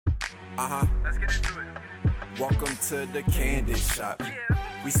Let's get into it. Welcome to the Candid Shop.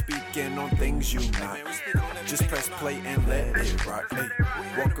 We speaking on things you not. Just press play and let it rock. Hey,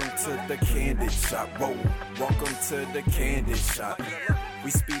 welcome to the Candid Shop. Whoa, welcome to the Candid Shop.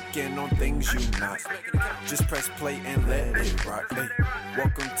 We speaking on things you not. Just press play and let it rock. Hey,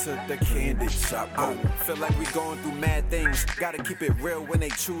 welcome to the Candid Shop. Oh, feel like we going through mad things. Gotta keep it real when they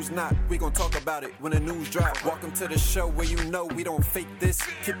choose not. We gon' talk about it when the news drop. Welcome to the show where you know we don't fake this.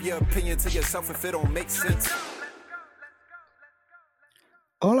 Keep your opinion to yourself if it don't make sense.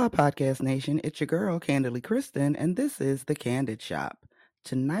 Hola, Podcast Nation. It's your girl, Candidly Kristen, and this is The Candid Shop.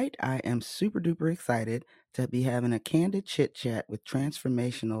 Tonight, I am super duper excited to be having a candid chit chat with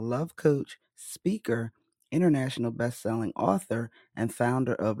transformational love coach, speaker, international best-selling author, and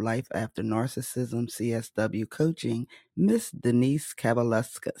founder of Life After Narcissism CSW Coaching, Miss Denise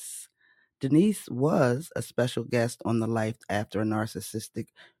Kavaluskas. Denise was a special guest on the Life After a Narcissistic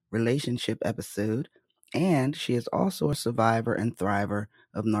Relationship episode, and she is also a survivor and thriver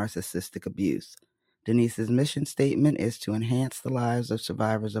of narcissistic abuse. Denise's mission statement is to enhance the lives of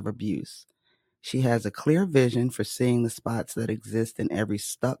survivors of abuse. She has a clear vision for seeing the spots that exist in every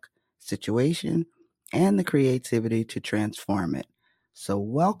stuck situation and the creativity to transform it. So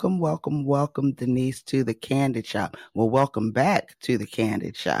welcome, Denise, to the Candid Shop. Well, welcome back to the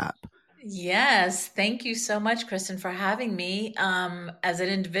Candid Shop. Yes, thank you so much, Kristen, for having me. As an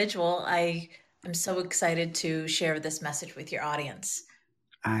individual, I am so excited to share this message with your audience.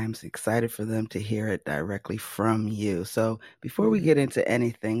 I'm excited for them to hear it directly from you. So before we get into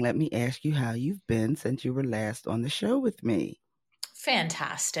anything, let me ask you how you've been since you were last on the show with me.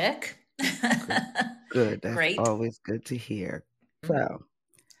 Fantastic. Good. That's Great. always good to hear. So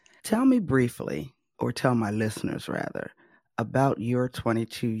tell me briefly, or tell my listeners rather, about your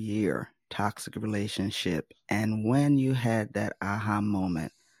 22-year toxic relationship and when you had that aha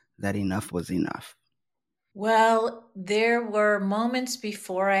moment that enough was enough. Well, there were moments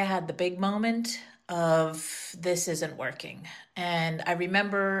before I had the big moment of this isn't working. And I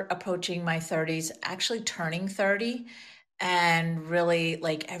remember approaching my 30s, actually turning 30, and really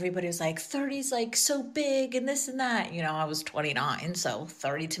like everybody was like 30's like so big and this and that. You know, I was 29, so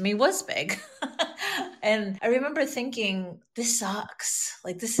 30 to me was big. And I remember thinking, this sucks.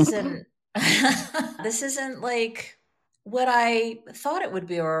 Like this isn't this isn't like what I thought it would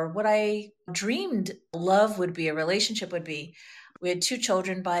be or what I dreamed love would be, a relationship would be. We had 2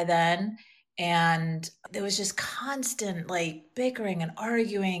 children by then, and there was just constant like bickering and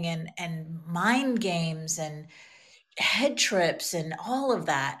arguing and mind games and head trips and all of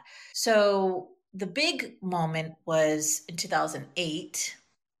that. So the big moment was in 2008.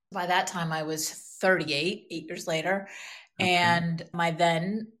 By that time I was 38, 8 years later. Okay. And my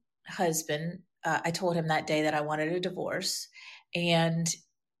then husband, I told him that day that I wanted a divorce. And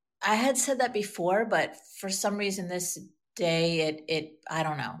I had said that before, but for some reason this day, it I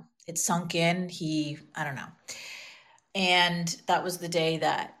don't know, it sunk in. I don't know. And that was the day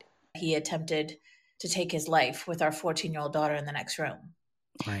that he attempted to take his life with our 14-year-old daughter in the next room.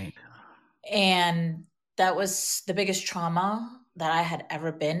 Right. And that was the biggest trauma that I had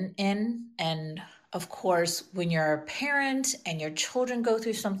ever been in. And of course, when you're a parent and your children go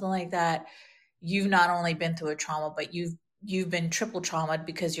through something like that, you've not only been through a trauma, but you've been triple traumatized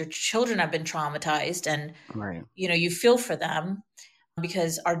because your children have been traumatized, and right. You know, you feel for them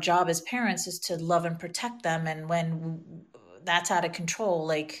because our job as parents is to love and protect them. And when that's out of control,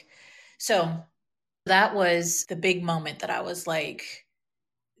 like, so that was the big moment that I was like,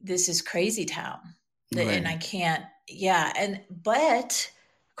 this is crazy town. Right. And I can't, but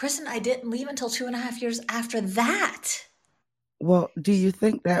Kristen, I didn't leave until 2.5 years after that. Well, do you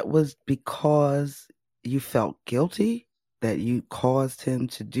think that was because you felt guilty that you caused him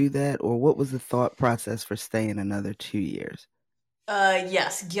to do that? Or what was the thought process for staying another 2 years?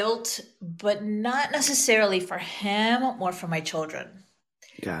 Yes, guilt, but not necessarily for him, more for my children.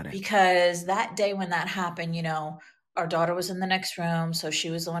 Got it. Because that day when that happened, you know, our daughter was in the next room. So she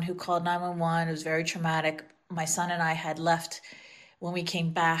was the one who called 911. It was very traumatic. My son and I had left. When we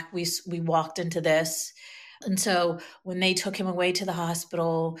came back, we walked into this. And so when they took him away to the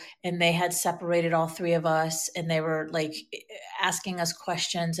hospital and they had separated all 3 of us and they were like asking us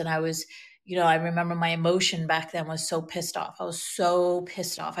questions, and I was, you know, I remember my emotion back then was so pissed off. I was so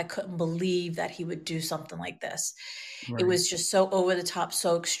pissed off. I couldn't believe that he would do something like this. Right. It was just so over the top,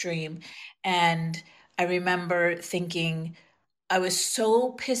 so extreme. And I remember thinking I was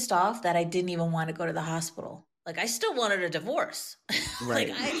so pissed off that I didn't even want to go to the hospital. Like, I still wanted a divorce. Right.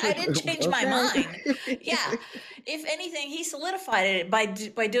 Like, I didn't change my mind. Yeah. If anything, he solidified it by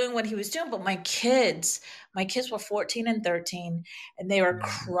doing what he was doing. But my kids, My kids were 14 and 13, and they were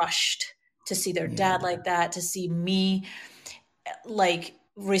crushed to see their dad like that, to see me like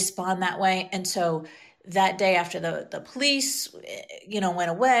respond that way. And so that day after the police, went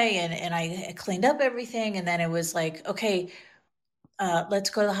away and I cleaned up everything. And then it was like, okay, let's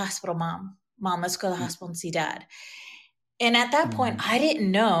go to the hospital, mom, let's go to the hospital and see dad. And at that point, I didn't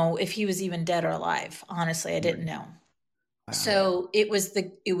know if he was even dead or alive. Honestly, I didn't know. Wow. So it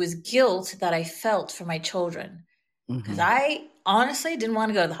was guilt that I felt for my children, because I honestly didn't want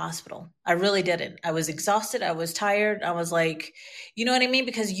to go to the hospital. I really didn't. I was exhausted. I was tired. I was like, you know what I mean?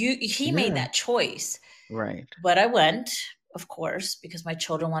 Because he made that choice. Right. But I went, of course, because my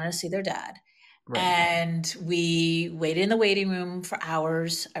children wanted to see their dad. Right. And we waited in the waiting room for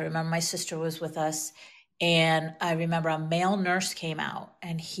hours. I remember my sister was with us. And I remember a male nurse came out,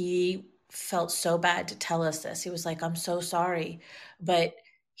 and he felt so bad to tell us this. He was like, I'm so sorry, but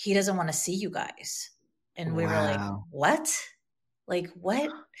he doesn't want to see you guys. And we were like, what? Like,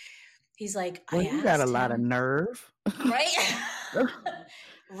 what? He's like, well, I you got a lot of nerve. Right?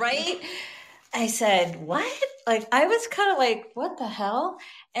 Right? I said, what? Like, I was kind of like, what the hell?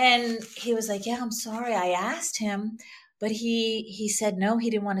 And he was like, yeah, I'm sorry. I asked him, but he said, no, he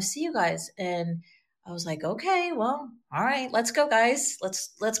didn't want to see you guys. And I was like, okay, well, all right, let's go, guys.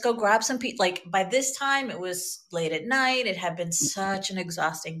 Let's go grab some pizza. Like, by this time it was late at night. It had been such an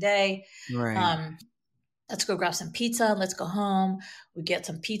exhausting day. Right. Let's go grab some pizza. Let's go home. We get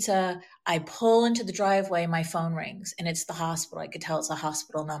some pizza. I pull into the driveway. My phone rings, and it's the hospital. I could tell it's a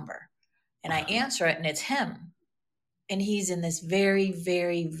hospital number. And I answer it, and it's him. And he's in this very,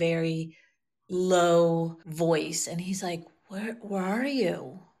 very, very low voice. And he's like, where are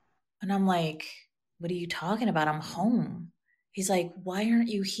you? And I'm like, what are you talking about? I'm home. He's like, why aren't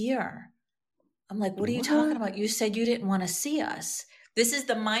you here? I'm like, what are you talking about? You said you didn't want to see us. This is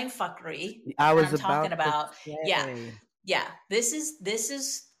the mind fuckery I was talking about. Yeah. This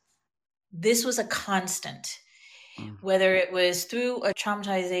was a constant. Whether it was through a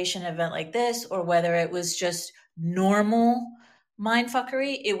traumatization event like this, or whether it was just normal mind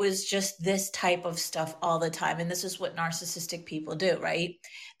fuckery, it was just this type of stuff all the time. And this is what narcissistic people do, right?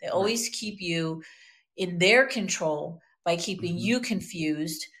 They always keep you in their control by keeping you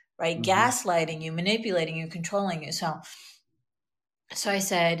confused, right? Gaslighting you, manipulating you, controlling you. So I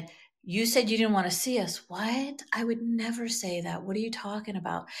said, you said you didn't want to see us. What? I would never say that. What are you talking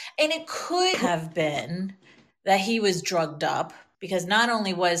about? And it could have been that he was drugged up, because not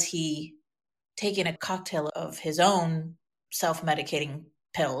only was he taking a cocktail of his own self-medicating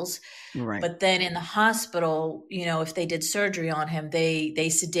pills, but then in the hospital, if they did surgery on him, they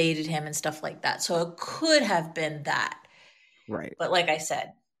sedated him and stuff like that. So it could have been that. Right. But like I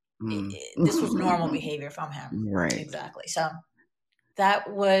said, this was normal behavior from him. Right. Exactly. So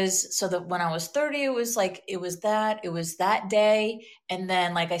that was, so that when I was 30, it was that day. And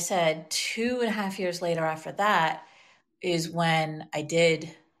then, like I said, 2.5 years later after that is when I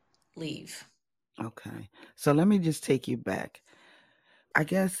did leave. Okay. So let me just take you back. I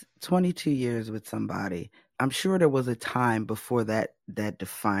guess 22 years with somebody. I'm sure there was a time before that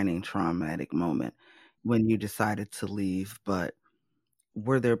defining traumatic moment when you decided to leave, but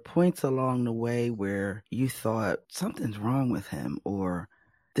were there points along the way where you thought something's wrong with him, or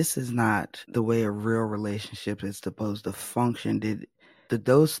this is not the way a real relationship is supposed to function? Did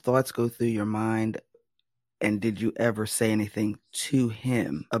those thoughts go through your mind? And did you ever say anything to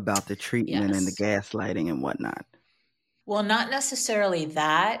him about the treatment and the gaslighting and whatnot? Well, not necessarily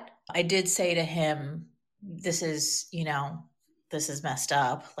that. I did say to him, this is messed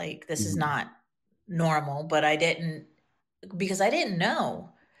up. Like, this is not normal. But I didn't, because I didn't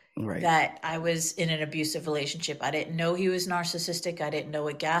know that I was in an abusive relationship. I didn't know he was narcissistic. I didn't know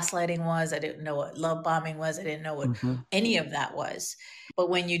what gaslighting was. I didn't know what love bombing was. I didn't know what any of that was. But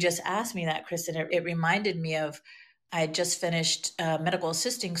when you just asked me that, Kristen, it reminded me of, I had just finished medical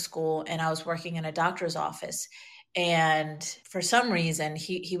assisting school, and I was working in a doctor's office. And for some reason,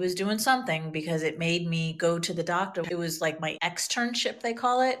 he was doing something, because it made me go to the doctor. It was like my externship, they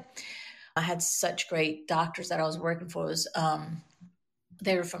call it. I had such great doctors that I was working for. It was,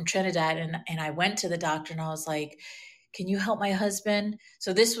 they were from Trinidad, and I went to the doctor, and I was like, can you help my husband?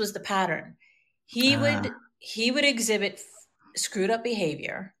 So this was the pattern. He would exhibit screwed up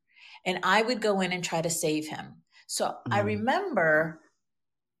behavior, and I would go in and try to save him. So I remember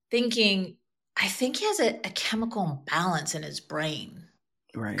thinking, I think he has a chemical imbalance in his brain.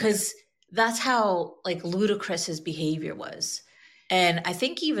 Right. Because that's how ludicrous his behavior was. And I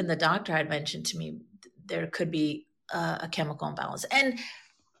think even the doctor had mentioned to me there could be a chemical imbalance. And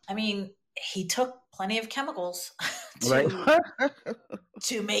I mean, he took plenty of chemicals to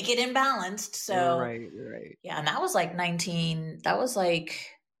to make it imbalanced. So Right. yeah, and that was like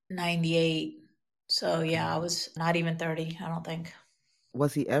 98. So Okay. yeah, I was not even 30, I don't think.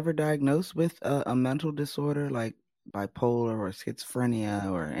 Was he ever diagnosed with a mental disorder like bipolar or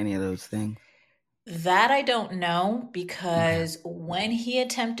schizophrenia or any of those things? That I don't know, Okay. because when he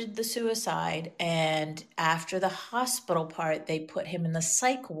attempted the suicide and after the hospital part, they put him in the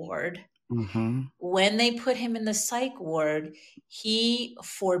psych ward. Mm-hmm. When they put him in the psych ward, he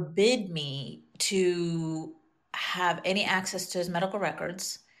forbid me to have any access to his medical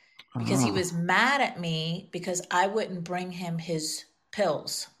records because he Oh, was mad at me because I wouldn't bring him his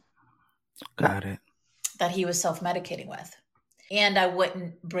pills got it. that he was self-medicating with. And I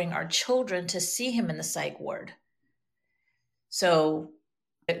wouldn't bring our children to see him in the psych ward. So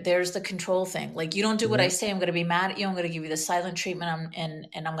there's the control thing. Like, you don't do what I Yep. say, I'm going to be mad at you. I'm going to give you the silent treatment, and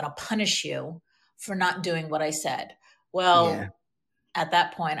I'm going to punish you for not doing what I said. Yeah. Well, at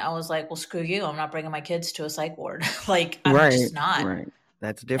that point, I was like, well, screw you. I'm not bringing my kids to a psych ward. Like, I'm Right. just not. Right.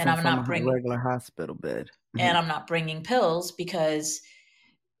 That's And different I'm from a not bringing, regular hospital bed. and I'm not bringing pills because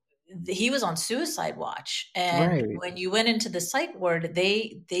he was on suicide watch. And Right. when you went into the psych ward,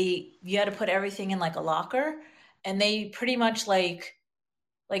 you had to put everything in like a locker, and they pretty much like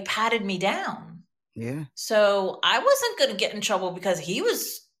patted me down. Yeah. So I wasn't going to get in trouble because he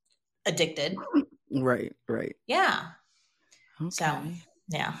was addicted. Right. Right. Yeah. So, Okay.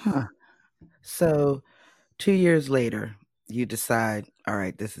 yeah. Huh. So 2 years later, you decide, all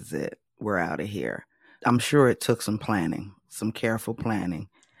right, this is it. We're out of here. I'm sure it took some planning, some careful planning,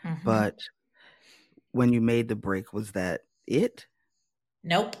 Mm-hmm. but when you made the break, was that it?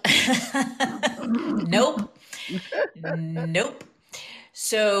 Nope. Nope. Nope.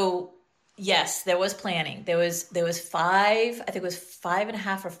 So yes, there was planning. There was I think it was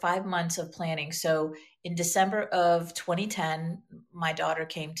 5.5 or 5 months of planning. So in December of 2010, my daughter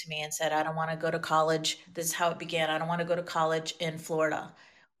came to me and said, I don't want to go to college. This is how it began. I don't want to go to college in Florida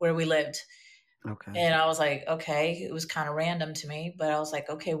where we lived. Okay. And I was like, okay, it was kind of random to me, but I was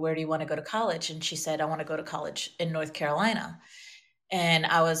like, okay, where do you want to go to college? And she said, I want to go to college in North Carolina. And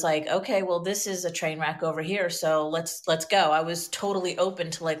I was like, okay, well, this is a train wreck over here, so let's go. I was totally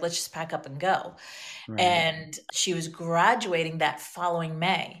open to like, let's just pack up and go. Right. And she was graduating that following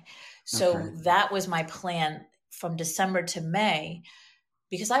May. So Okay. that was my plan from December to May,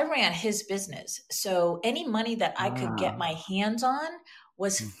 because I ran his business. So any money that I could get my Ah. hands on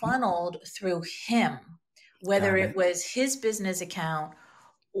was Mhm. funneled through him, whether Got it it. was his business account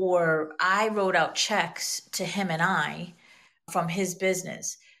or I wrote out checks to him and I from his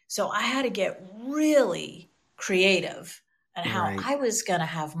business. So I had to get really creative on how Right. I was going to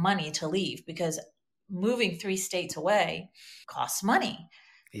have money to leave, because moving 3 states away costs money.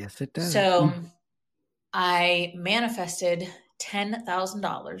 Yes, it does. So I manifested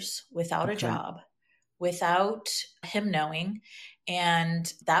 $10,000 without a Okay. job, without him knowing.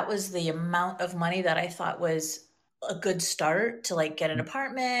 And that was the amount of money that I thought was a good start to like get an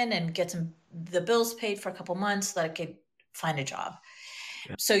apartment and get the bills paid for a couple months so that I could find a job.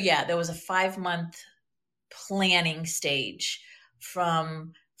 Yeah. So yeah, there was a 5-month planning stage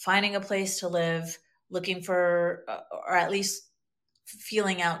from finding a place to live, looking for, or at least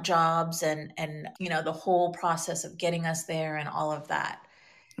feeling out jobs, and the whole process of getting us there and all of that.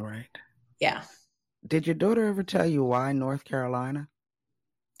 Right. Yeah. Did your daughter ever tell you why North Carolina?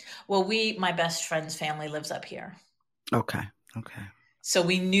 Well, my best friend's family lives up here. Okay. Okay. So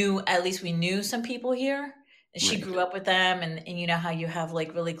at least we knew some people here. And she Right. grew up with them, and you know how you have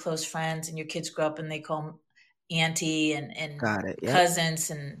like really close friends and your kids grow up and they call them auntie and Got it. Yep. cousins,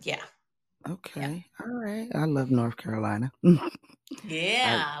 and yeah. Okay. All right. I love North Carolina.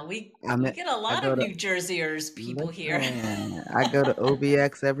 Yeah, we get a I lot go of to New Jerseyers people here. listen. I go to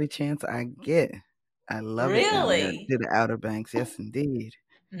OBX every chance I get. I love it down there Really? to the Outer Banks. Yes, indeed.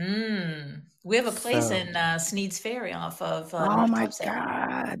 We have a place So, in Sneed's Ferry off of oh North my Topsail.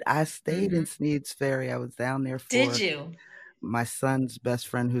 God, I stayed in Sneed's Ferry. I was down there Did for you? my son's best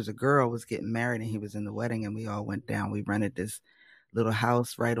friend, who's a girl, was getting married, and he was in the wedding, and we all went down. We rented this little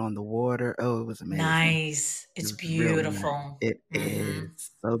house right on the water. Oh, it was amazing. Nice. It It's was really nice. beautiful. It Mm-hmm.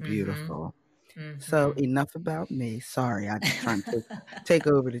 is so Mm-hmm. beautiful. So Mm-hmm. enough about me. Sorry, I'm trying to take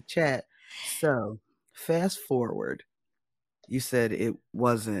over the chat. So fast forward, you said it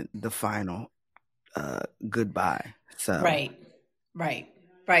wasn't the final goodbye. So Right.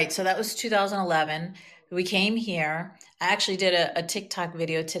 So that was 2011. We came here. I actually did a TikTok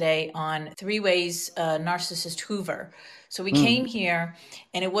video today on 3 ways narcissist hoover. So we came here,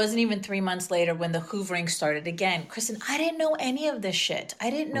 and it wasn't even 3 months later when the hoovering started again. Kristen, I didn't know any of this shit. I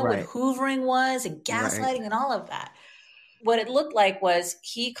didn't know what right, hoovering was and right, gaslighting and all of that. What it looked like was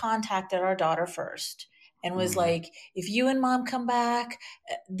he contacted our daughter first and was like, if you and mom come back,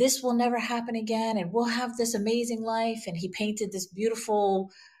 this will never happen again. And we'll have this amazing life. And he painted this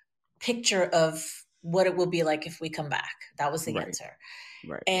beautiful picture of what it will be like if we come back. That was the answer.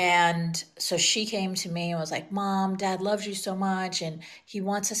 Right. And so she came to me and was like, Mom, Dad loves you so much. And he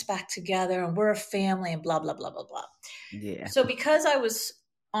wants us back together and we're a family and blah, blah, blah, blah, blah. Yeah. So because I was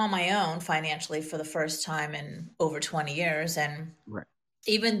on my own financially for the first time in over 20 years, and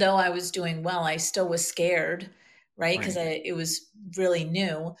even though I was doing well, I still was scared, right? Because it was really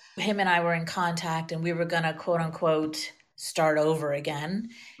new. Him and I were in contact and we were going to quote unquote start over again.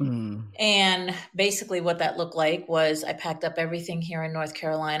 And basically what that looked like was I packed up everything here in North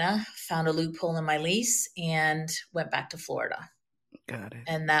Carolina, found a loophole in my lease, and went back to Florida. Got it.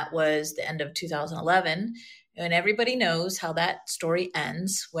 And that was the end of 2011. And everybody knows how that story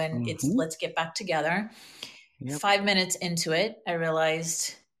ends when it's let's get back together. 5 minutes into it, I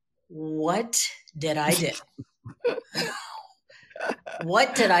realized, what did I do?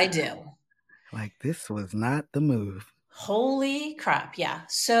 What did I do? Like, this was not the move. Holy crap. Yeah.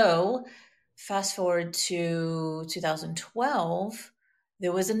 So fast forward to 2012,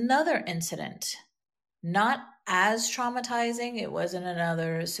 there was another incident. Not as traumatizing. It wasn't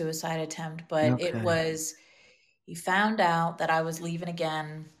another suicide attempt, but it was, he found out that I was leaving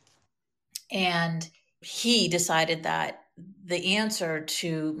again. And he decided that the answer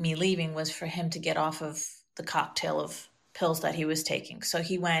to me leaving was for him to get off of the cocktail of pills that he was taking. So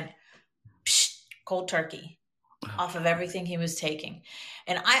he went cold turkey off of everything he was taking.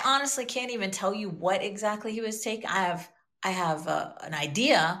 And I honestly can't even tell you what exactly he was taking. I have an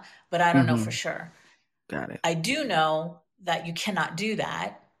idea, but I don't know for sure. Got it. I do know that you cannot do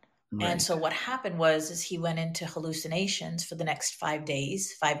that. Right. And so what happened is he went into hallucinations for the next 5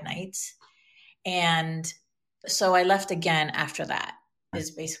 days, 5 nights. And so I left again after that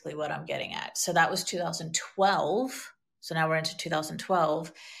is basically what I'm getting at. So that was 2012. So now we're into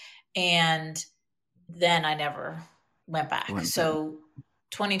 2012. And then I never went back. So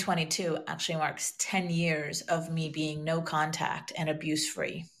 2022 actually marks 10 years of me being no contact and abuse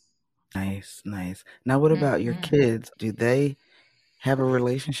free. Nice, nice. Now, what about your kids? Do they have a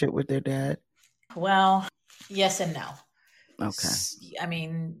relationship with their dad? Well, yes and no. Okay. I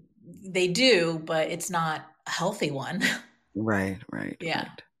mean, they do, but it's not a healthy one. Right. Yeah.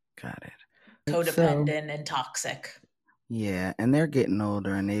 Right. Got it. Codependent and toxic. Yeah, and they're getting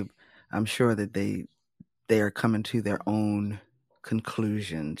older, and I'm sure that they are coming to their own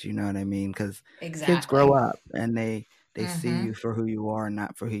conclusions. You know what I mean? Because kids grow up and they see you for who you are,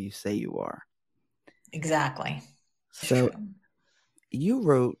 not for who you say you are. Exactly. So you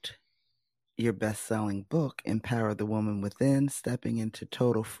wrote your best-selling book, Empower the Woman Within, Stepping into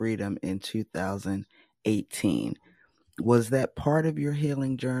Total Freedom in 2018. Was that part of your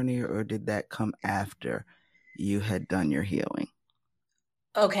healing journey, or did that come after you had done your healing?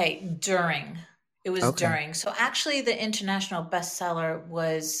 Okay, during. It was during. So actually the international bestseller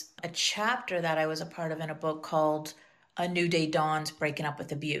was a chapter that I was a part of in a book called A New Day Dawns, Breaking Up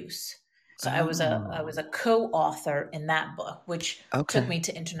with Abuse. So I was a co-author in that book, which took me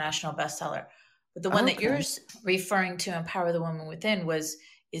to international bestseller. But the one that you're referring to, Empower the Woman Within,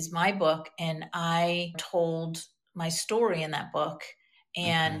 is my book. And I told my story in that book.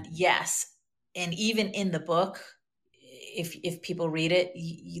 And yes, and even in the book, if people read it,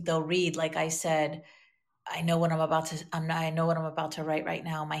 they'll read, like I said, I know what I'm about to write right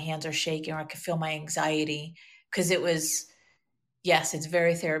now. My hands are shaking, or I could feel my anxiety, because it was, yes, it's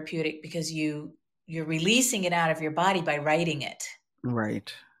very therapeutic because you're releasing it out of your body by writing it.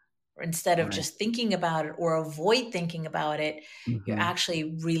 Right. Instead of just thinking about it or avoid thinking about it, you're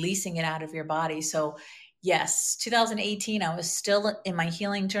actually releasing it out of your body. So yes, 2018, I was still in my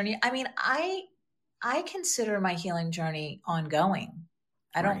healing journey. I mean, I consider my healing journey ongoing.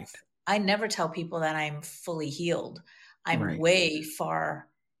 I never tell people that I'm fully healed. I'm way far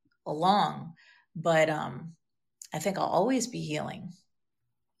along, but I think I'll always be healing.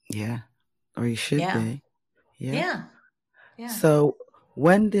 Yeah. Or you should be. Yeah. So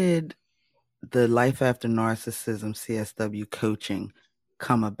when did the Life After Narcissism CSW coaching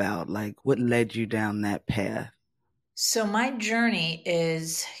come about? Like, what led you down that path? So my journey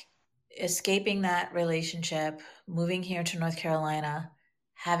is escaping that relationship, moving here to North Carolina,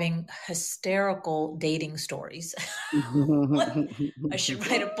 having hysterical dating stories. I should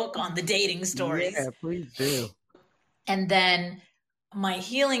write a book on the dating stories. Yeah, please do. And then my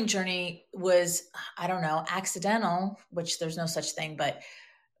healing journey was, I don't know, accidental, which there's no such thing. But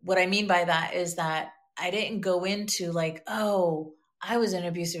what I mean by that is that I didn't go into like, oh, I was in an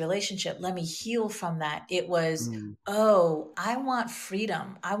abusive relationship. Let me heal from that. It was, Mm. oh, I want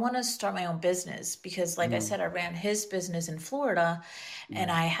freedom. I want to start my own business because, like I Mm. said, I ran his business in Florida and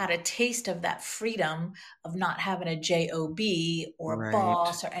Yeah. I had a taste of that freedom of not having a job or a Right.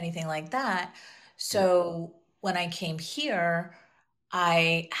 boss or anything like that. Yeah. So when I came here,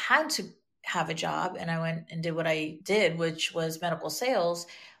 I had to have a job and I went and did what I did, which was medical sales.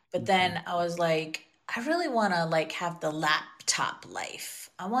 But Okay. then I was like, I really want to like have the laptop life.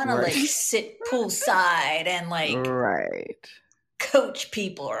 I want to Right. like sit poolside and like Right. coach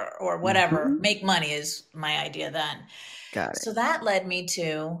people or whatever. Mm-hmm. Make money is my idea then. Got it. So that led me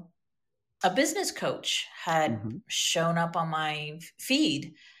to a business coach had Mm-hmm. shown up on my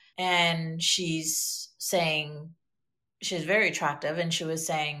feed and she's saying, she's very attractive and she was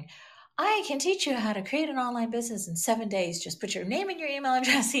saying, I can teach you how to create an online business in 7 days. Just put your name and your email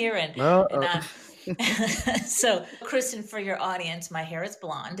address here. And Uh-oh. so, Kristen, for your audience, my hair is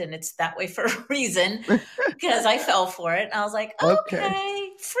blonde and it's that way for a reason because I fell for it. And I was like, Okay. okay,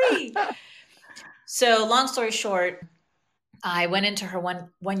 free. So, long story short, I went into her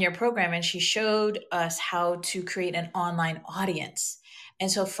one year program and she showed us how to create an online audience. And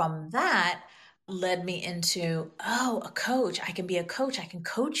so from that led me into, oh, a coach. I can be a coach. I can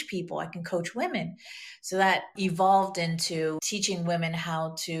coach people. I can coach women. So that evolved into teaching women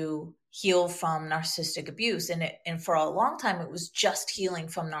how to heal from narcissistic abuse. And for a long time, it was just healing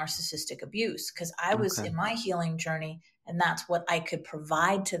from narcissistic abuse because I was Okay. in my healing journey and that's what I could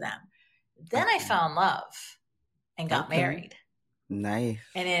provide to them. Then I Okay. found love and got Okay. married Nice.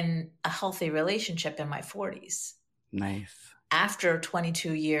 and in a healthy relationship in my 40s Nice. after a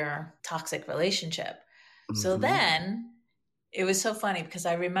 22-year toxic relationship. So Mm-hmm. then it was so funny because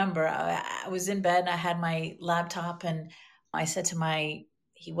I remember I was in bed and I had my laptop and I said to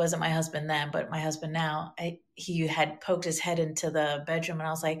he wasn't my husband then, but my husband now, he had poked his head into the bedroom and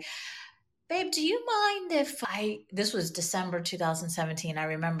I was like, babe, do you mind if this was December 2017. I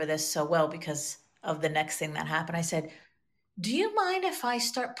remember this so well because of the next thing that happened. I said, do you mind if I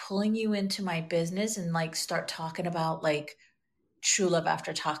start pulling you into my business and like start talking about like true love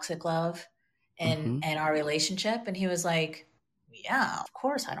after toxic love Mm-hmm. and our relationship? And he was like, yeah, of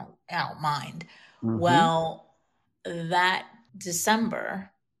course I don't mind. Mm-hmm. Well, that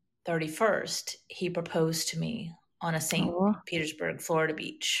December 31st, he proposed to me on a St. Oh, Petersburg, Florida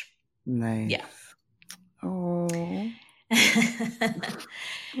beach. nice. Yeah. Oh.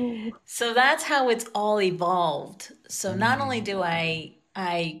 Oh. So that's how it's all evolved. So not only Nice. do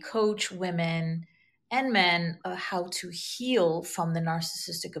I coach women and men how to heal from the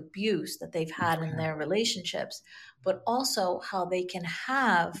narcissistic abuse that they've had in Okay. their relationships, but also how they can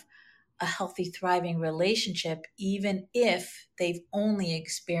have a healthy, thriving relationship, even if they've only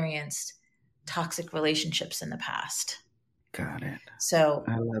experienced toxic relationships in the past. Got it. So,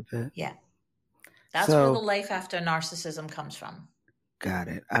 I love it. yeah, that's where the So, life after narcissism comes from. got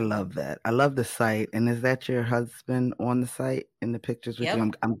it. I love that. I love the site. And is that your husband on the site in the pictures with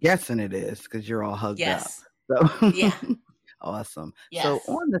you? Yep. I'm guessing it is because you're all hugged up. Yes. So Yeah. awesome. So Yes.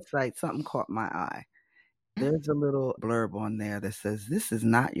 on the site, something caught my eye. There's a little blurb on there that says, this is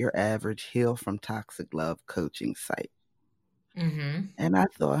not your average heal from toxic love coaching site. Mm-hmm. And I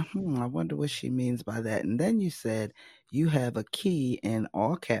thought, I wonder what she means by that. And then you said you have a key in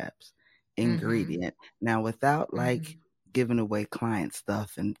all caps Mm-hmm. ingredient. Now, without like Mm-hmm. giving away client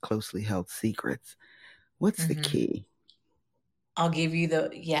stuff and closely held secrets, what's the Mm-hmm. key? I'll give you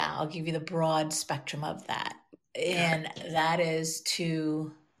the broad spectrum of that. Got And that is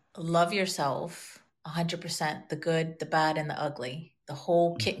to love yourself 100%, the good, the bad, and the ugly, the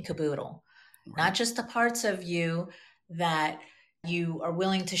whole it. kit and caboodle, not Right. just the parts of you that you are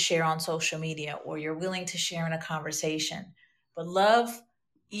willing to share on social media or you're willing to share in a conversation, but love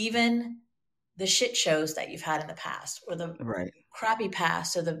even the shit shows that you've had in the past or the Right. crappy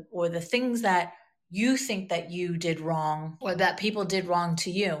past or the things that you think that you did wrong or that people did wrong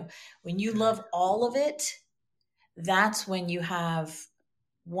to you. When you Got it. love all of it, that's when you have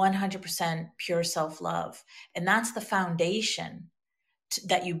 100% pure self-love. And that's the foundation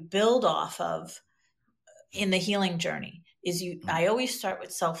that you build off of in the healing journey. I always start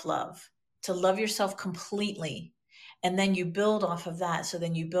with self-love, to love yourself completely. And then you build off of that. So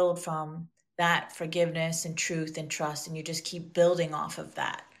then you build from that forgiveness and truth and trust, and you just keep building off of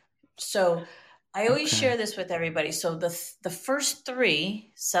that. So I always Okay. share this with everybody. So the first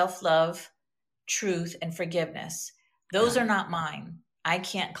three, self-love, truth, and forgiveness, those Got are it. not mine. I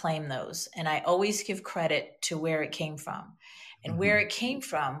can't claim those. And I always give credit to where it came from. And where Mm-hmm. it came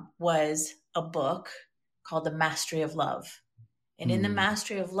from was a book called The Mastery of Love. And in The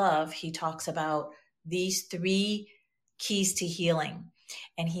Mastery of Love, he talks about these three keys to healing.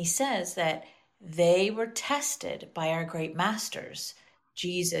 And he says that they were tested by our great masters,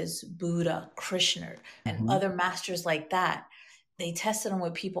 Jesus, Buddha, Krishna, and other masters like that. They tested them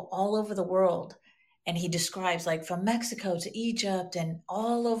with people all over the world. And he describes like from Mexico to Egypt and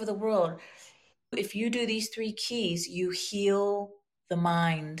all over the world. If you do these 3 keys, you heal the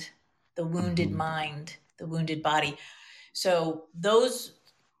mind, the wounded mind, the wounded body. So those,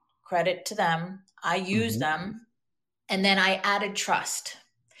 credit to them. I use them. And then I added trust.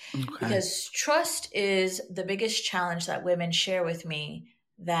 Because trust is the biggest challenge that women share with me,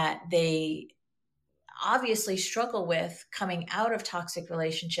 that they obviously struggle with coming out of toxic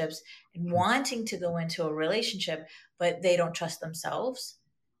relationships and wanting to go into a relationship, but they don't trust themselves.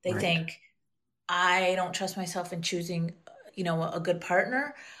 They think, I don't trust myself in choosing, a good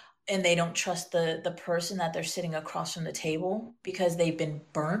partner. And they don't trust the person that they're sitting across from the table because they've been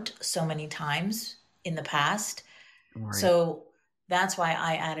burnt so many times in the past. So that's why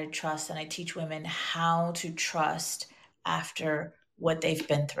I added trust, and I teach women how to trust after what they've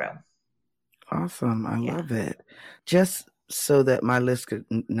been through. Awesome. I love it. Just so that my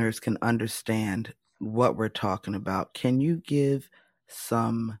listeners can understand what we're talking about, can you give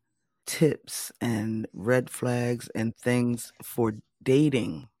some tips and red flags and things for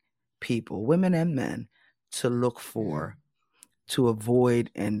dating people, women and men, to look for to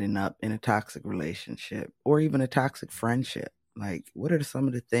avoid ending up in a toxic relationship or even a toxic friendship? Like, what are some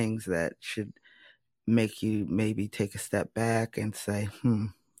of the things that should make you maybe take a step back and say,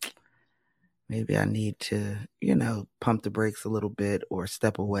 maybe I need to, pump the brakes a little bit or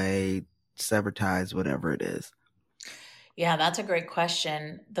step away, sever ties, whatever it is? Yeah, that's a great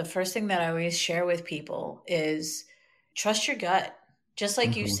question. The first thing that I always share with people is trust your gut. Just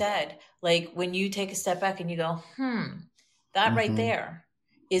like you said, like when you take a step back and you go, that right there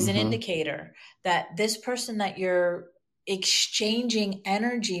is an indicator that this person that you're exchanging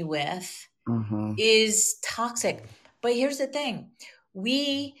energy with is toxic. But here's the thing.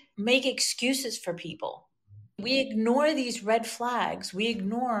 We make excuses for people. We ignore these red flags. We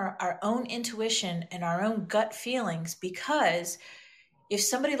ignore our own intuition and our own gut feelings, because if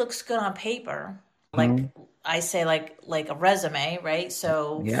somebody looks good on paper, like I say, like a resume, right?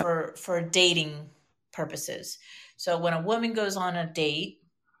 So for dating purposes. So when a woman goes on a date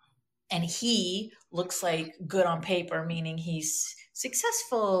and he looks like good on paper, meaning he's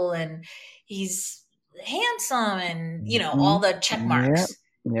successful and he's handsome and, all the check marks.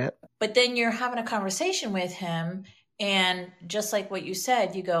 But then you're having a conversation with him, and just like what you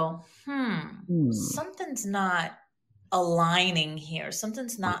said, you go, something's not aligning here.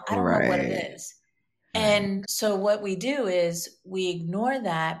 Something's not, I don't know what it is. And so what we do is we ignore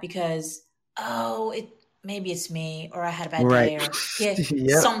that because, maybe it's me, or I had a bad day,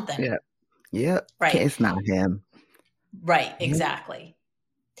 or something. Right. It's not him. Right. Exactly.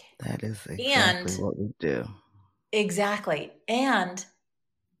 That is exactly what we do. Exactly. And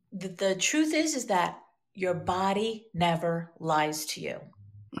the truth is that your body never lies to you.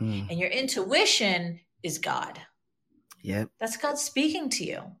 And your intuition is God. That's God speaking to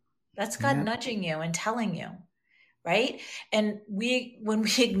you. That's God nudging you and telling you, right? And when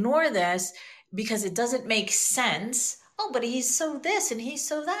we ignore this because it doesn't make sense, but he's so this and he's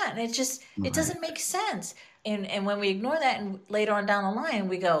so that, and it doesn't make sense. And when we ignore that, and later on down the line,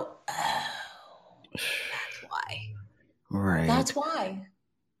 we go, that's why. Right. That's why.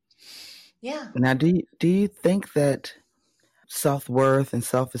 Yeah. Now, do you think that self-worth and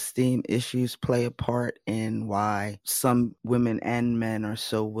self-esteem issues play a part in why some women and men are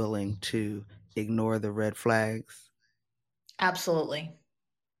so willing to ignore the red flags? Absolutely.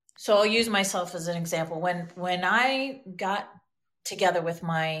 So I'll use myself as an example. When I got together with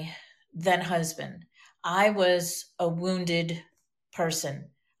my then husband, I was a wounded person.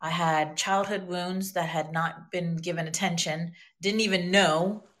 I had childhood wounds that had not been given attention, didn't even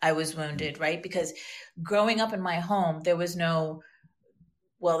know I was wounded, right? Because growing up in my home, there wasn't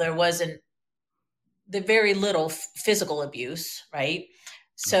the very little physical abuse, right?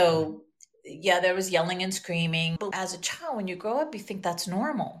 So yeah, there was yelling and screaming. But as a child, when you grow up, you think that's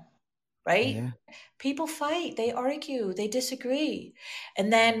normal, right? Yeah. People fight, they argue, they disagree.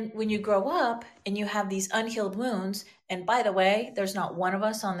 And then when you grow up and you have these unhealed wounds, and by the way, there's not one of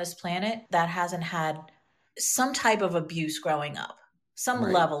us on this planet that hasn't had some type of abuse growing up, some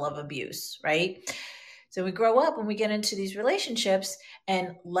level of abuse, right? So we grow up and we get into these relationships,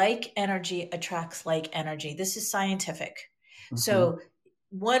 and like energy attracts like energy. This is scientific. So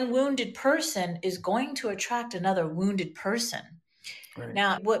one wounded person is going to attract another wounded person.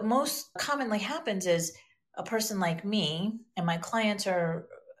 Now, what most commonly happens is a person like me, and my clients are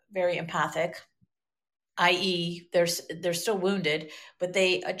very empathic, i.e. they're still wounded, but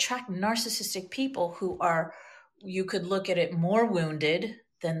they attract narcissistic people who are, you could look at it, more wounded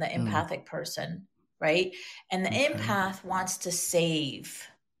than the empathic person, right? And the empath wants to save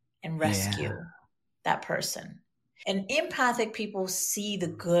and rescue that person. And empathic people see the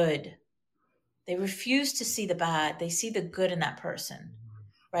good. They refuse to see the bad. They see the good in that person,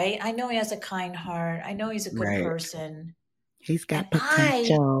 right? I know he has a kind heart. I know he's a good person. He's got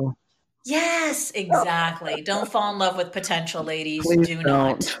potential. Yes, exactly. Don't fall in love with potential, ladies. Please Do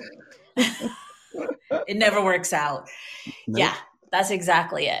don't. not. It never works out. Nope. Yeah, that's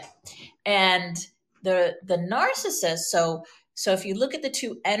exactly it. And the narcissist, so if you look at the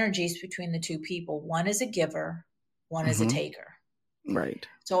two energies between the two people, one is a giver, one is a taker. Right.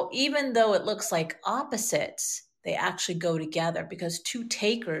 So even though it looks like opposites, they actually go together, because two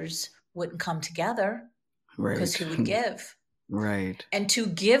takers wouldn't come together. Right. Because who would give? Right. And two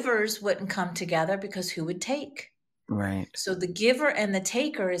givers wouldn't come together, because who would take? Right. So the giver and the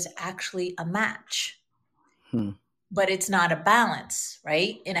taker is actually a match. But it's not a balance,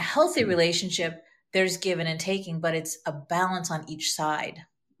 right? In a healthy relationship, there's giving and taking, but it's a balance on each side.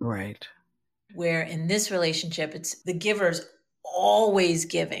 Right. Where in this relationship, it's the giver's always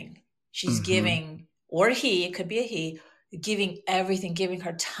giving. She's giving, or he, it could be a he, giving everything, giving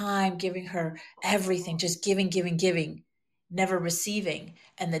her time, giving her everything, just giving, never receiving.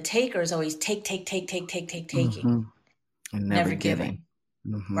 And the taker is always taking, and never giving.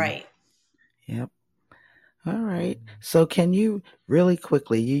 Right. Yep. All right. So can you really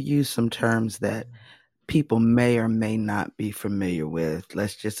quickly, you use some terms that people may or may not be familiar with.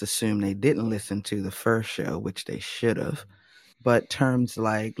 Let's just assume they didn't listen to the first show, which they should have. But terms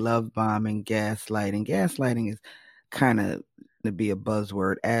like love bombing, gaslighting. Gaslighting is kind of to be a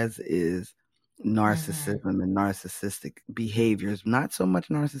buzzword, as is narcissism and narcissistic behaviors. Not so much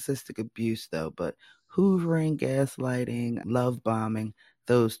narcissistic abuse, though, but hoovering, gaslighting, love bombing,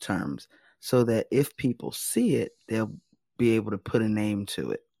 those terms. So that if people see it, they'll be able to put a name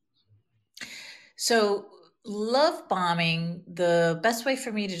to it. So love bombing, the best way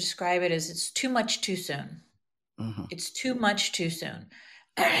for me to describe it is it's too much too soon. It's too much too soon.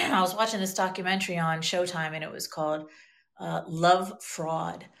 I was watching this documentary on Showtime, and it was called Love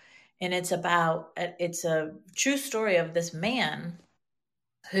Fraud. And it's a true story of this man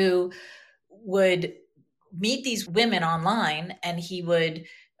who would meet these women online, and he would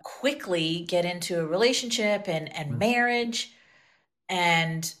quickly get into a relationship and marriage,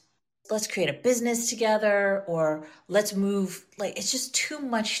 and let's create a business together, or let's move. Like, it's just too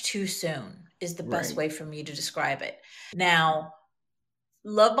much too soon is the best way for me to describe it. Now,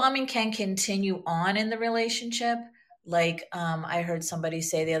 love bombing can continue on in the relationship. Like, I heard somebody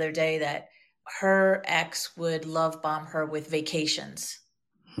say the other day that her ex would love bomb her with vacations.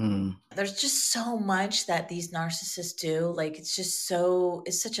 There's just so much that these narcissists do. Like,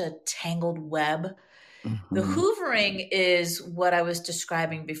 it's such a tangled web. The hoovering is what I was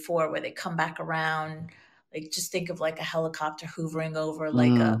describing before, where they come back around. Like, just think of like a helicopter hoovering over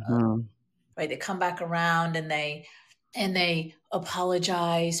like right. They come back around and they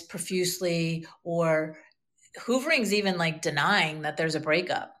apologize profusely, or hoovering's even like denying that there's a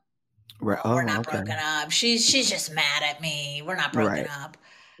breakup. Right. Oh, we're not broken up. She's just mad at me. We're not broken up.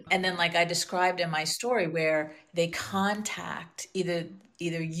 And then, like I described in my story, where they contact either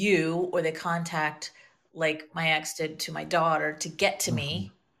you, or they contact, like my ex did to my daughter, to get to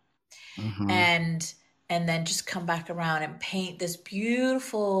me, and then just come back around and paint this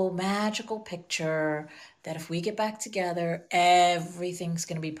beautiful, magical picture that if we get back together, everything's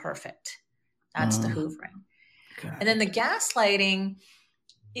going to be perfect. That's the hoovering. And then the gaslighting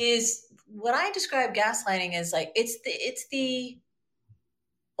is what I describe. Gaslighting is like, it's the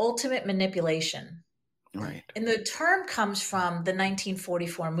ultimate manipulation. Right. And the term comes from the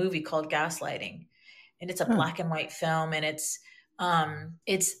 1944 movie called Gaslighting. And it's a black and white film, and it's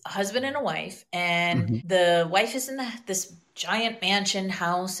a husband and a wife, and the wife is in this giant mansion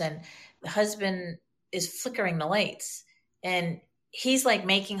house, and the husband is flickering the lights, and he's like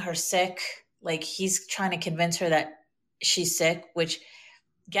making her sick. Like, he's trying to convince her that she's sick, which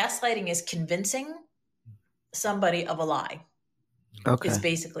gaslighting is convincing somebody of a lie. Okay. It's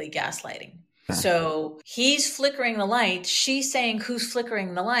basically gaslighting. So he's flickering the lights. She's saying, who's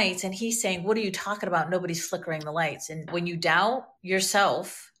flickering the lights? And he's saying, what are you talking about? Nobody's flickering the lights. And when you doubt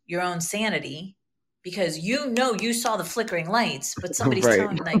yourself, your own sanity, because you saw the flickering lights, but somebody's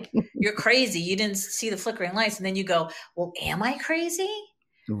telling you, like, you're crazy. You didn't see the flickering lights. And then you go, well, am I crazy?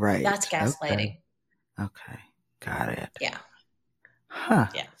 Right. That's gaslighting. Okay. Got it. Yeah. Huh.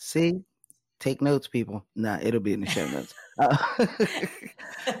 Yeah. See? Take notes, people. Nah, it'll be in the show notes.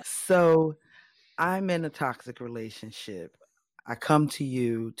 So I'm in a toxic relationship. I come to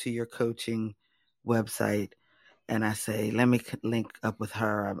you, to your coaching website, and I say, let me link up with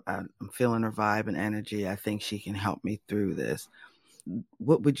her. I'm feeling her vibe and energy. I think she can help me through this.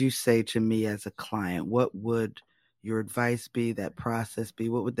 What would you say to me as a client? What would your advice be, that process be?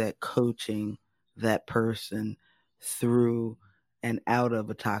 What would that coaching that person through and out of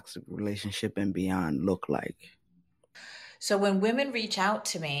a toxic relationship and beyond look like? So when women reach out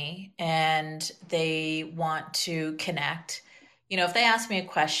to me and they want to connect, if they ask me a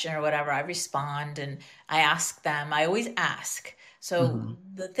question or whatever, I respond and I ask them. I always ask. So Mm-hmm.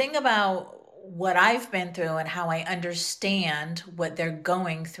 the thing about what I've been through and how I understand what they're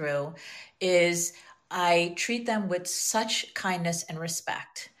going through is I treat them with such kindness and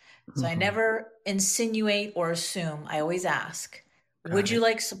respect. So I Mm-hmm. never insinuate or assume. I always ask, would Got you it.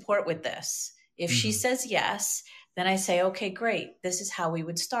 like support with this? If she Mm-hmm. says yes, then I say, okay, great. This is how we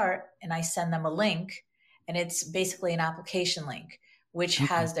would start. And I send them a link. And it's basically an application link, which Okay.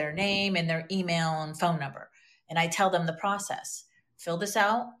 has their name and their email and phone number. And I tell them the process. Fill this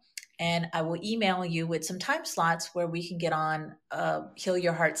out, and I will email you with some time slots where we can get on a Heal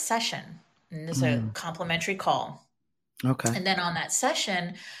Your Heart session. And it's a Mm. complimentary call. Okay. And then on that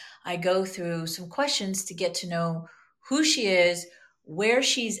session, I go through some questions to get to know who she is, where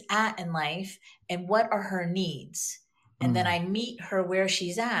she's at in life, and what are her needs. And then Mm. I meet her where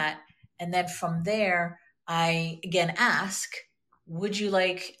she's at. And then from there, I again ask, would you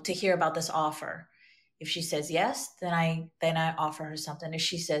like to hear about this offer? If she says yes, then I offer her something. If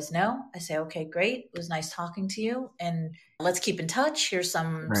she says no, I say, okay, great. It was nice talking to you. And let's keep in touch. Here's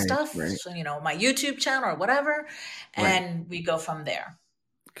some Right. stuff, Right. so, my YouTube channel or whatever, Right. and we go from there.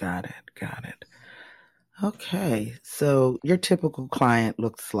 Got it. Got it. Okay. So your typical client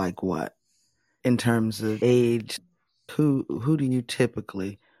looks like what in terms of age? Who do you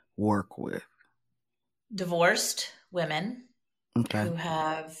typically work with? Divorced women Okay. who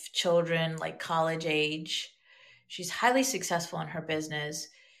have children like college age. She's highly successful in her business.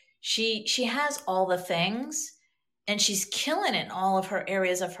 She has all the things and she's killing it in all of her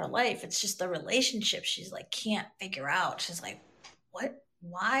areas of her life. It's just the relationship she's like can't figure out. She's like, what?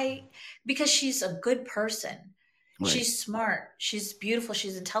 Why? Because she's a good person. Right. She's smart. She's beautiful.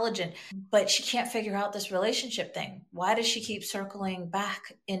 She's intelligent, but she can't figure out this relationship thing. Why does she keep circling back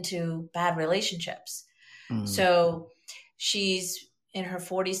into bad relationships? Mm. So she's in her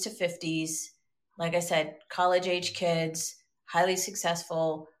 40s to 50s. Like I said, college age kids, highly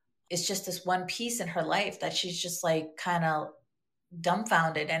successful. It's just this one piece in her life that she's just like kind of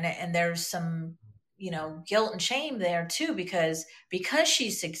dumbfounded. And there's some, guilt and shame there too, because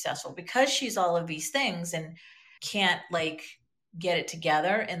she's successful, because she's all of these things and can't like get it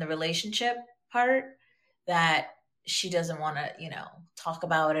together in the relationship part, that she doesn't want to, talk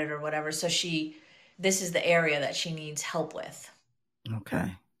about it or whatever. So this is the area that she needs help with,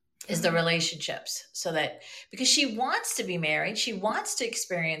 Okay. is the relationships. So that, because she wants to be married, she wants to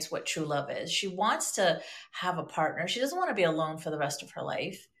experience what true love is, she wants to have a partner, she doesn't want to be alone for the rest of her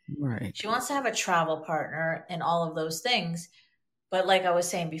life, Right. she wants to have a travel partner and all of those things. But like I was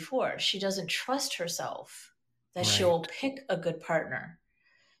saying before, she doesn't trust herself that Right. she'll pick a good partner.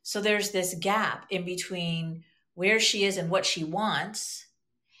 So there's this gap in between where she is and what she wants.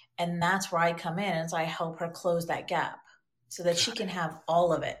 And that's where I come in, and so I help her close that gap so that she Got can it. have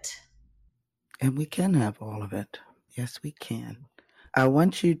all of it. And we can have all of it. Yes, we can. I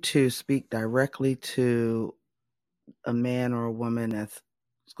want you to speak directly to a man or a woman that's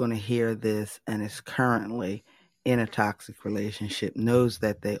going to hear this and is currently in a toxic relationship, knows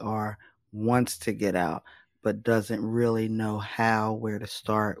that they are, wants to get out, but doesn't really know how, where to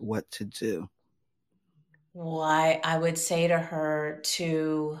start, what to do. Why I would say to her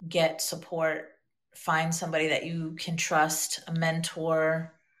to get support, find somebody that you can trust, a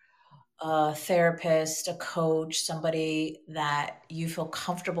mentor, a therapist, a coach, somebody that you feel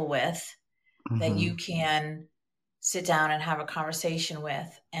comfortable with, that Mm-hmm. you can sit down and have a conversation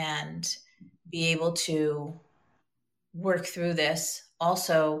with and be able to work through this.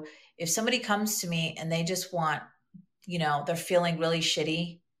 Also, if somebody comes to me and they just want, they're feeling really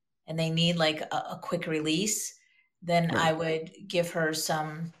shitty and they need like a quick release, then I Right. would give her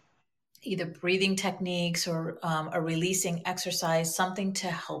some either breathing techniques or a releasing exercise, something to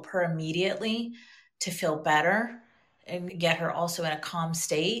help her immediately to feel better and get her also in a calm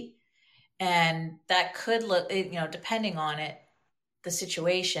state. And that could look, depending on it, the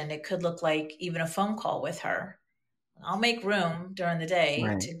situation, it could look like even a phone call with her. I'll make room during the day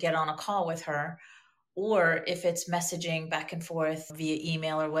Right. to get on a call with her, Or if it's messaging back and forth via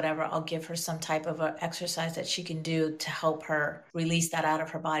email or whatever, I'll give her some type of a exercise that she can do to help her release that out of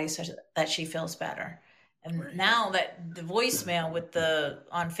her body so that she feels better. And now that the voicemail with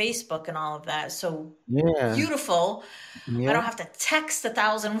on Facebook and all of that, so beautiful. I don't have to text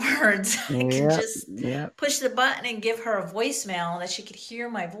 1,000 words. I can just push the button and give her a voicemail that she could hear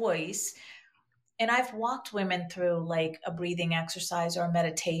my voice. And I've walked women through like a breathing exercise or a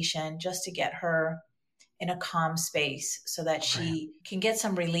meditation just to get her in a calm space so that she can get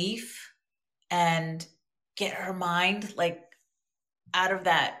some relief and get her mind like out of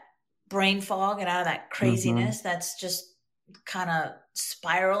that brain fog and out of that craziness that's just kind of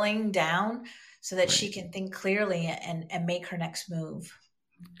spiraling down so that she can think clearly and make her next move.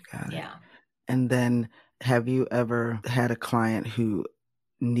 Got it. And then have you ever had a client who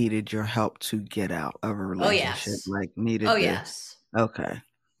needed your help to get out of a relationship? Like needed yes. Okay.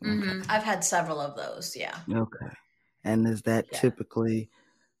 Mm-hmm. I've had several of those. Yeah. Okay. And is that typically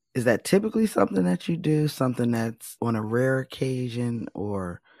something that you do, something that's on a rare occasion,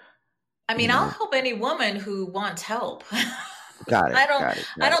 or? I mean, I'll help any woman who wants help. Got it.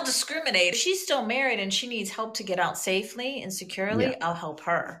 I don't discriminate. If she's still married and she needs help to get out safely and securely, I'll help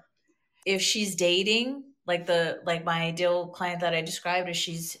her. If she's dating, like my ideal client that I described,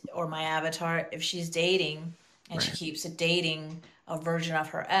 or my avatar, if she's dating and she keeps dating a version of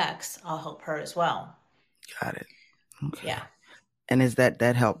her ex, I'll help her as well. Got it. Okay. Yeah. And is that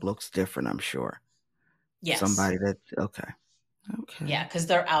help looks different, I'm sure. Yes. Somebody that okay. Yeah, because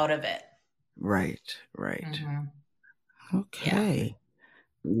they're out of it. Right. Mm-hmm. Okay.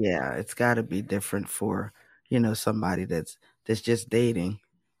 Yeah, it's got to be different for, somebody that's just dating.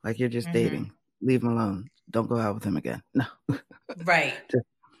 Like you're just dating. Leave him alone. Don't go out with him again. No. Right. Just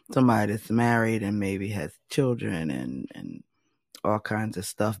somebody that's married and maybe has children and all kinds of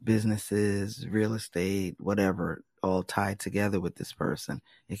stuff, businesses, real estate, whatever, all tied together with this person.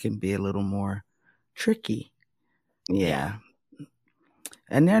 It can be a little more tricky. Yeah.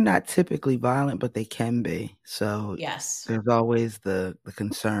 And they're not typically violent, but they can be. So there's always the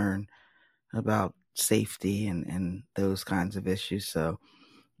concern about safety and those kinds of issues. So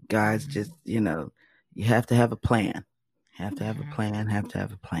guys, just, you have to have a plan. Have to have a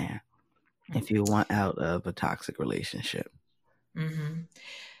plan if you want out of a toxic relationship. Mm-hmm.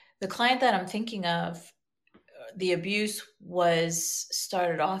 The client that I'm thinking of, the abuse was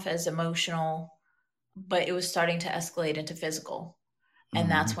started off as emotional, but it was starting to escalate into physical. And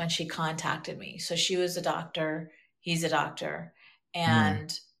that's when she contacted me. So she was a doctor, he's a doctor,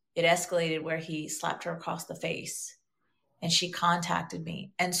 and it escalated where he slapped her across the face and she contacted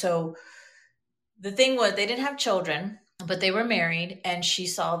me. And so the thing was, they didn't have children, but they were married, and she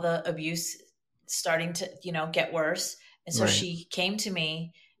saw the abuse starting to, get worse. And so she came to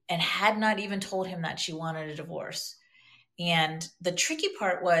me and had not even told him that she wanted a divorce. And the tricky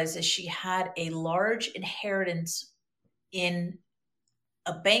part is she had a large inheritance in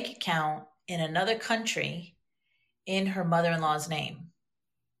a bank account in another country in her mother-in-law's name.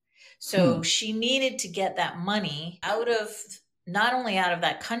 So she needed to get that money not only out of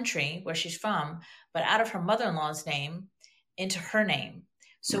that country where she's from, but out of her mother-in-law's name into her name.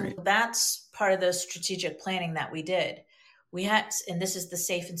 So that's part of the strategic planning that we did. And this is the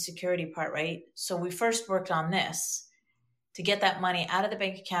safe and security part, right? So we first worked on this to get that money out of the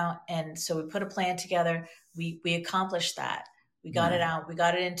bank account. And so we put a plan together. We accomplished that. We got it out. We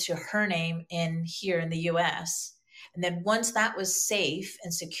got it into her name here in the US. And then once that was safe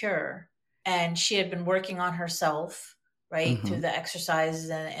and secure, and she had been working on herself, right, through the exercises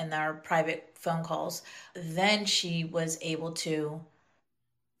and our private phone calls, then she was able to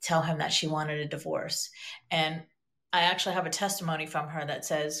tell him that she wanted a divorce. And I actually have a testimony from her that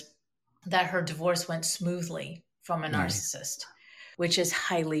says that her divorce went smoothly from a narcissist, which is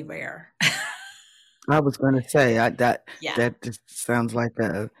highly rare. I was going to say that just sounds like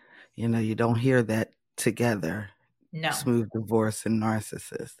you don't hear that together. No. Smooth divorce and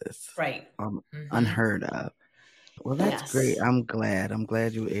narcissist. It's unheard of. Well, that's great. I'm glad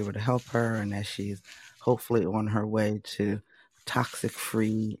you were able to help her and that she's hopefully on her way to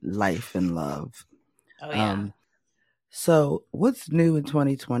toxic-free life and love. Oh, yeah. So what's new in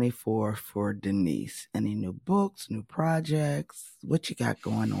 2024 for Denise? Any new books, new projects? What you got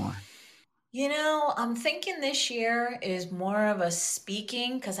going on? I'm thinking this year is more of a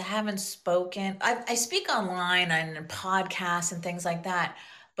speaking, because I haven't spoken. I speak online and podcasts and things like that,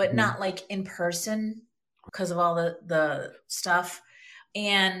 but not like in person because of all the stuff.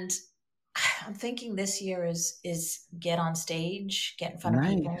 And I'm thinking this year is get on stage, get in front of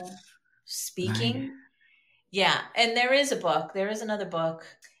people, speaking. Yeah. And there is another book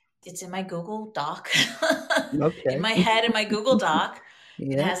It's in my Google Doc. Okay. In my head, in my Google Doc.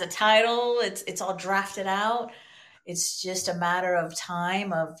 It Yeah. has a title. It's all drafted out. It's just a matter of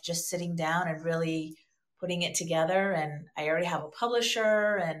time of just sitting down and really putting it together. And I already have a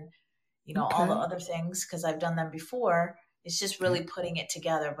publisher and, all the Okay. other things because I've done them before. It's just really putting it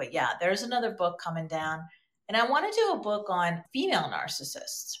together. But yeah, there's another book coming down. And I want to do a book on female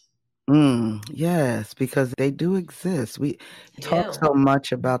narcissists. Yes, because they do exist. We I talk do. so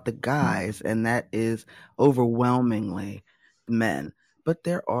much about the guys, and that is overwhelmingly men. But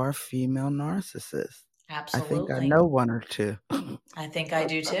there are female narcissists. I think I Absolutely. know one or two. I think I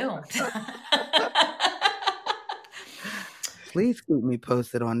do too. Please keep me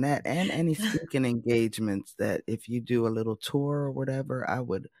posted on that and any speaking engagements that if you do a little tour or whatever, I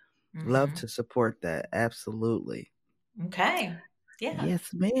would love to support that. Absolutely. Okay. Yeah.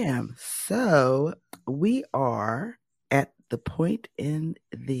 Yes, ma'am. So we are at the point in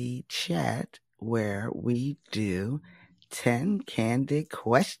the chat where we do 10 candid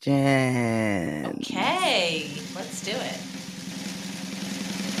questions. Okay. Let's do it.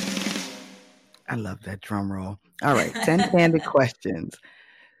 I love that drum roll. All right, 10 candid questions.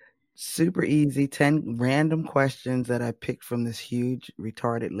 Super easy, 10 random questions that I picked from this huge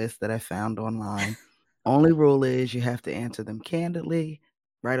retarded list that I found online. Only rule is you have to answer them candidly,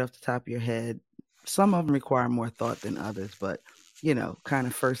 right off the top of your head. Some of them require more thought than others, but kind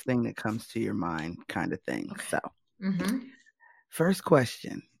of first thing that comes to your mind kind of thing. Okay. So, Mm-hmm. first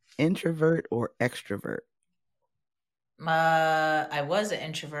question, introvert or extrovert? I was an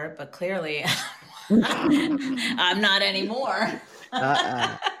introvert, but clearly I'm not anymore.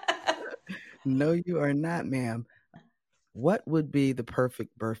 No, you are not, ma'am. What would be the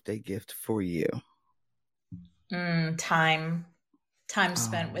perfect birthday gift for you? Time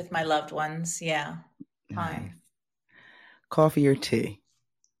spent with my loved ones. Yeah. Time. Nice. Coffee or tea?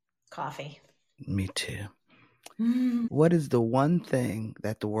 Coffee. Me too. What is the one thing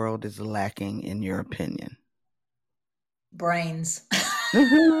that the world is lacking in your opinion? Brains. Sorry,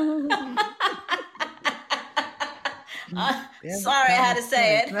 Sorry, I had to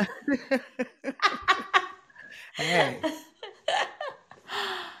say it. Hey.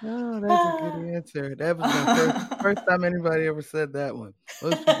 Oh, that's a good answer. That was my first time anybody ever said that one.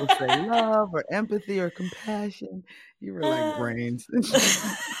 Most people say love or empathy or compassion. You were like brains.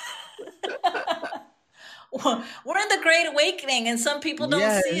 We're in the Great Awakening, and some people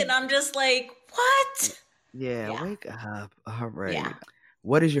don't see it. And I'm just like, what? Yeah, wake up. All right. Yeah.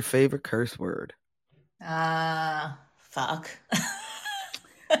 What is your favorite curse word? Fuck.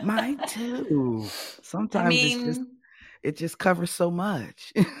 Mine too. Sometimes it just covers so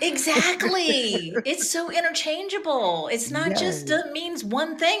much. Exactly. It's so interchangeable. It's not just means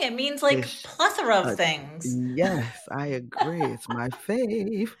one thing. It means like plethora of things. Yes, I agree. It's my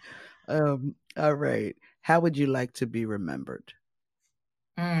fave. All right. How would you like to be remembered?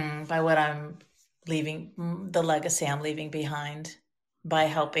 By what I'm leaving, the legacy I'm leaving behind, by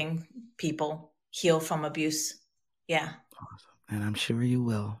helping people heal from abuse. Yeah. Awesome. And I'm sure you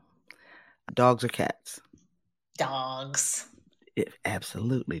will. Dogs or cats? Dogs.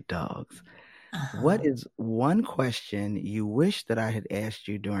 Absolutely dogs. What is one question you wish that I had asked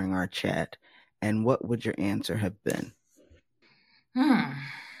you during our chat, and what would your answer have been?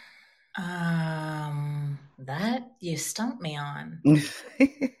 That you stumped me on.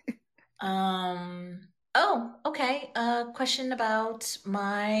 Oh, okay. Question about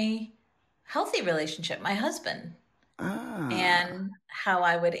my healthy relationship, my husband. And how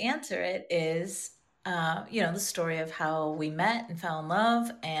I would answer it is, the story of how we met and fell in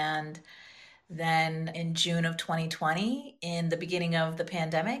love. And then in June of 2020, in the beginning of the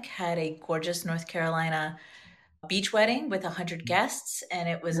pandemic, had a gorgeous North Carolina beach wedding with 100 guests. And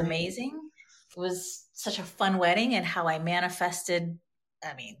it was amazing. It was such a fun wedding, and how I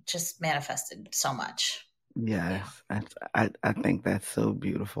just manifested so much. Yes. Yeah. I think that's so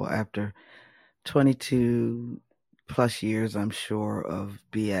beautiful. After 22 plus years, I'm sure, of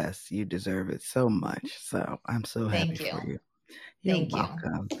BS, you deserve it so much. So I'm so happy for you. You're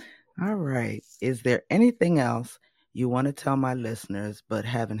welcome. All right. Is there anything else you want to tell my listeners but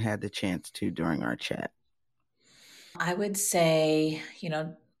haven't had the chance to during our chat? I would say,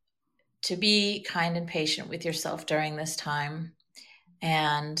 to be kind and patient with yourself during this time,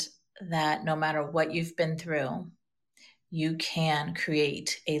 and that no matter what you've been through, you can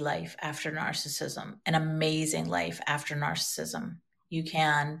create a life after narcissism, an amazing life after narcissism. You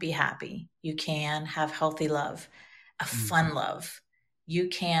can be happy. You can have healthy love, a fun love. You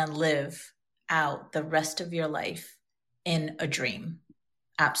can live out the rest of your life in a dream.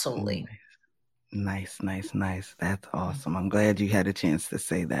 Absolutely. Nice. That's awesome. I'm glad you had a chance to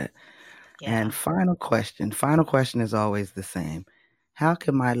say that. Yeah. And final question. Final question is always the same. How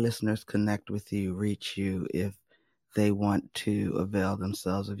can my listeners connect with you, reach you if they want to avail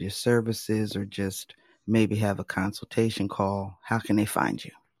themselves of your services or just maybe have a consultation call? How can they find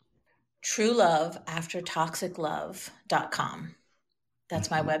you? trueloveaftertoxiclove.com. That's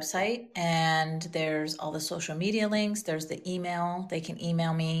my Mhm. website. And there's all the social media links. There's the email. They can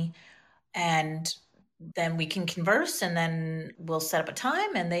email me and then we can converse and then we'll set up a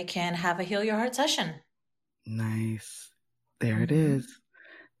time and they can have a Heal Your Heart session. Nice. There it is.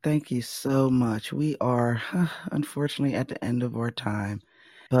 Thank you so much. We are unfortunately at the end of our time,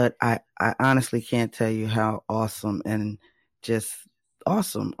 but I honestly can't tell you how awesome and just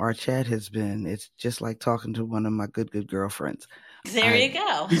awesome our chat has been. It's just like talking to one of my good girlfriends. There I you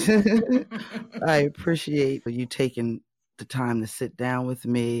go. I appreciate you taking the time to sit down with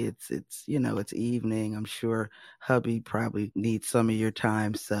me. It's it's evening. I'm sure hubby probably needs some of your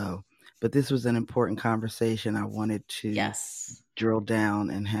time, so but this was an important conversation. I wanted to Yes. drill down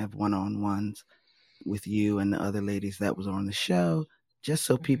and have one-on-ones with you and the other ladies that was on the show just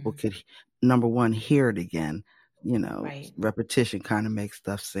so people could number one hear it again. Right. Repetition kind of makes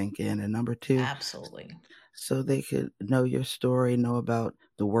stuff sink in, and number two, Absolutely. so they could know your story, know about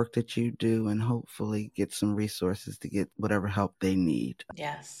the work that you do, and hopefully get some resources to get whatever help they need.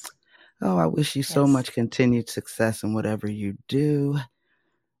 Yes. Oh, I wish you so Yes. much continued success in whatever you do.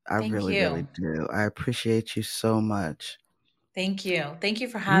 I Thank really, really you. do. I appreciate you so much. Thank you. Thank you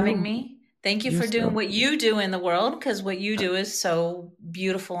for having You're, me. Thank you you're for doing so, what you do in the world because what you do is so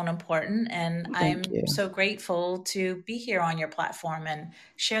beautiful and important. And thank I'm you. so grateful to be here on your platform and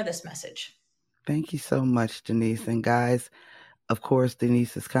share this message. Thank you so much, Denise. And guys, of course,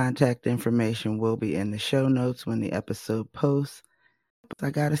 Denise's contact information will be in the show notes when the episode posts. I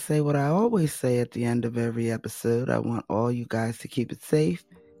gotta say what I always say at the end of every episode. I want all you guys to keep it safe,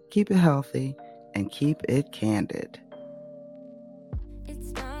 keep it healthy, and keep it candid.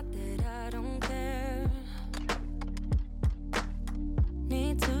 It's not that I don't care.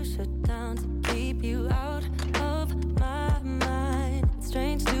 Need to shut down to keep you out of my mind. It's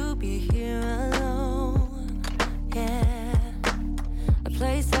strange to be here alone. Yeah, a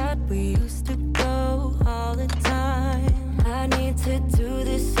place that we used to go all the time. I need to do this